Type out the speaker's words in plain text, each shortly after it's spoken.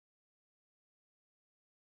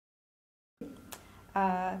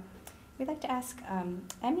We'd like to ask,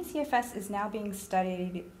 ME/CFS is now being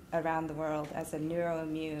studied around the world as a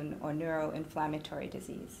neuroimmune or neuroinflammatory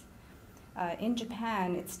disease. In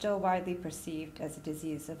Japan, it's still widely perceived as a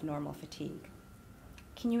disease of normal fatigue.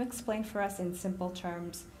 Can you explain for us in simple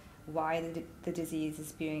terms why the disease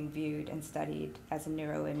is being viewed and studied as a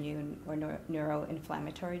neuroimmune or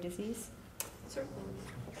neuroinflammatory disease? Certainly.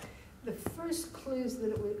 The first clues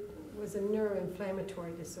that it was a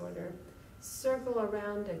neuroinflammatory disorder circle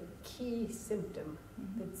around a key symptom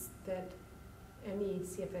that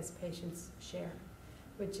ME/CFS patients share,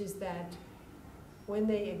 which is that when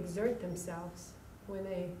they exert themselves, when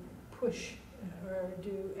they push or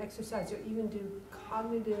do exercise or even do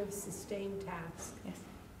cognitive sustained tasks,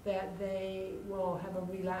 that they will have a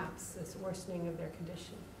relapse, this worsening of their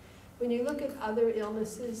condition. When you look at other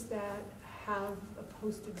illnesses that have a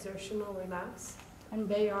post-exertional relapse, and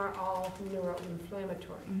they are all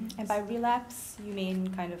neuroinflammatory. And by relapse, you mean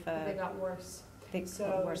kind of a... They got worse.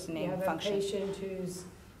 So worsening you have function. A patient who's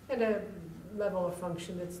at a level of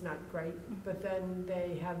function that's not great, but then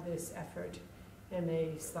they have this effort and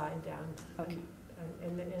they slide down. Okay.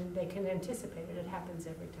 And they can anticipate it. It happens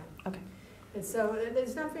every time. Okay. And so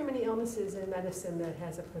there's not very many illnesses in medicine that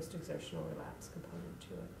has a post-exertional relapse component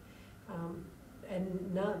to it.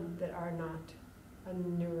 And none that are not a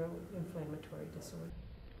neuroinflammatory disorder.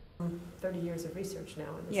 30 years of research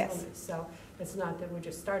now in this illness, so it's not that we're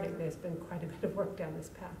just starting. There's been quite a bit of work down this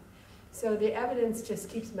path. So the evidence just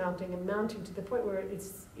keeps mounting and mounting to the point where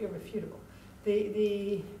it's irrefutable.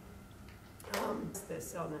 This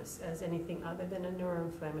illness as anything other than a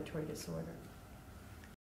neuroinflammatory disorder.